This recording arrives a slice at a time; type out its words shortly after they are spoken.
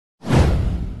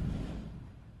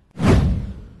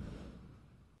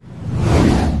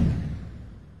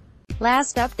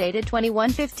Last updated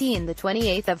 21:15, the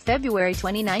 28th of February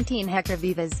 2019. HECTOR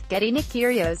VIVAS, GETTY Nick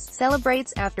Kyrgios,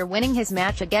 celebrates after winning his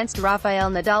match against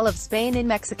Rafael Nadal of Spain in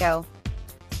Mexico.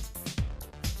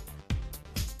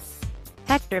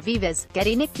 HECTOR VIVAS,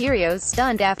 GETTY Nick Kyrgios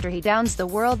stunned after he downs the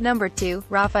world number 2,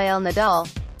 Rafael Nadal.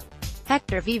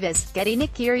 HECTOR VIVAS, GETTY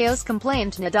Nick Kyrgios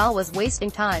complained Nadal was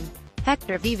wasting time.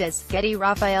 HECTOR VIVAS, GETTY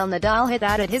Rafael Nadal hit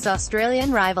out at his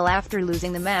Australian rival after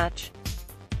losing the match.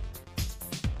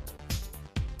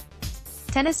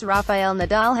 Tennis Rafael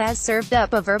Nadal has served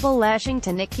up a verbal lashing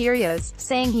to Nick Kyrgios,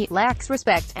 saying he lacks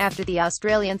respect after the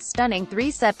Australian's stunning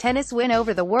 3-set tennis win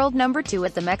over the world number 2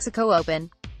 at the Mexico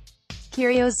Open.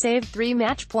 Kyrgios saved 3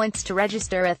 match points to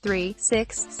register a 3-6,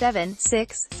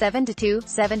 7-6, 7-2,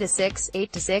 7-6,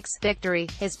 8-6 victory,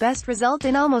 his best result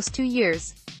in almost 2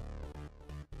 years.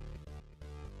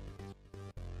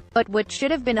 But what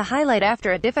should have been a highlight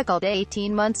after a difficult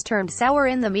 18 months turned sour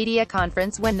in the media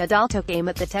conference when Nadal took aim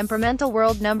at the temperamental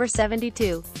world number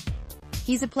 72.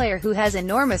 He's a player who has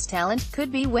enormous talent, could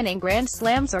be winning Grand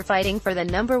Slams or fighting for the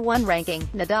number 1 ranking,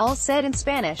 Nadal said in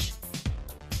Spanish.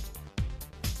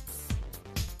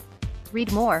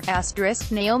 Read more,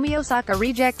 Naomi Osaka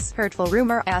rejects, hurtful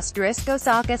rumor,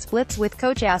 Osaka splits with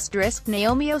coach,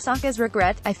 Naomi Osaka's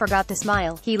regret, I forgot to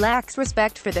smile, he lacks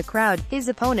respect for the crowd, his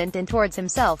opponent and towards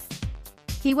himself.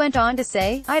 He went on to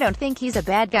say, I don't think he's a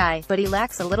bad guy, but he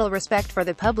lacks a little respect for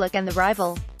the public and the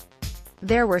rival.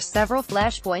 There were several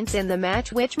flashpoints in the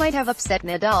match which might have upset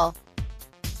Nadal.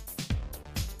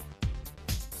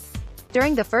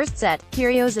 During the first set,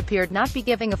 Kyrgios appeared not be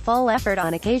giving a full effort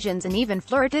on occasions and even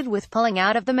flirted with pulling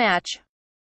out of the match.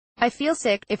 I feel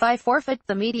sick, if I forfeit,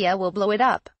 the media will blow it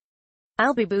up.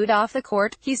 I'll be booed off the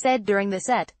court, he said during the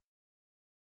set.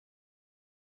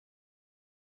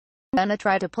 Gonna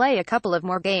try to play a couple of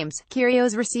more games.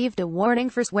 Kyrgios received a warning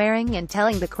for swearing and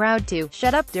telling the crowd to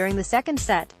shut up during the second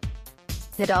set.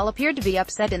 Nadal appeared to be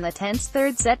upset in the tense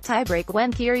third-set tiebreak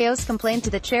when Kyrgios complained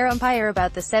to the chair umpire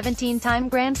about the 17-time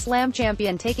Grand Slam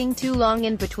champion taking too long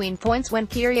in between points when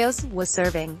Kyrgios was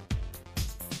serving.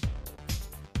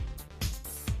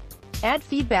 Add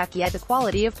feedback, yet the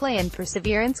quality of play and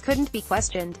perseverance couldn't be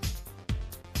questioned.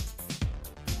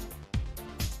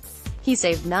 He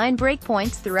saved 9 break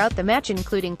points throughout the match,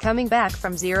 including coming back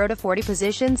from 0 to 40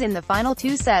 positions in the final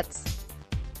 2 sets.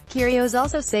 Kyrgios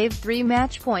also saved 3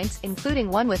 match points, including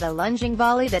one with a lunging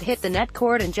volley that hit the net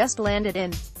cord and just landed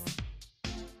in.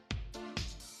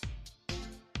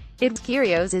 It was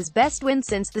Kyrgios' best win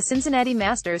since the Cincinnati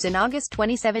Masters in August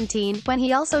 2017, when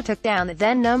he also took down the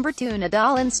then number 2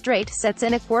 Nadal in straight sets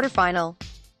in a quarterfinal.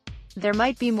 There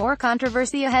might be more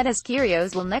controversy ahead as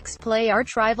Kyrgios will next play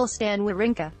arch-rival Stan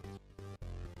Wawrinka.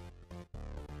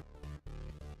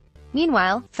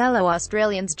 Meanwhile, fellow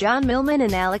Australians John Millman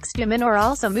and Alex de Minaur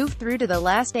also moved through to the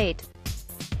last 8.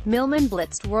 Millman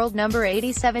blitzed world number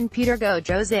 87 Peter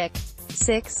Gojozic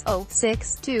 6-0,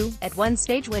 6-2, at one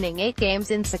stage, winning 8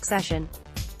 games in succession.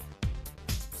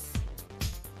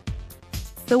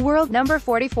 The world number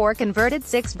 44 converted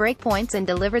 6 break points and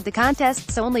delivered the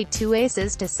contest's only 2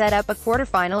 aces to set up a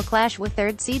quarterfinal clash with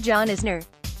third seed John Isner.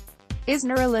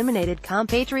 Isner eliminated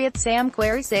compatriot Sam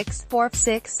Querrey 6-4,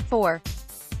 6-4.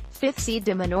 Fifth seed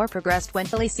de Minaur progressed when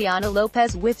Feliciano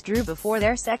Lopez withdrew before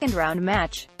their second-round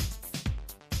match.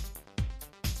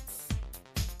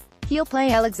 He'll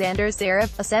play Alexander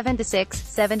Zverev, a 7-6,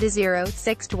 7-0,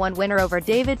 6-1 winner over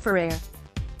David Ferrer.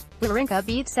 Wawrinka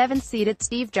beat 7th-seeded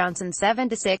Steve Johnson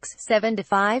 7-6,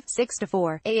 7-5,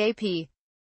 6-4, AAP.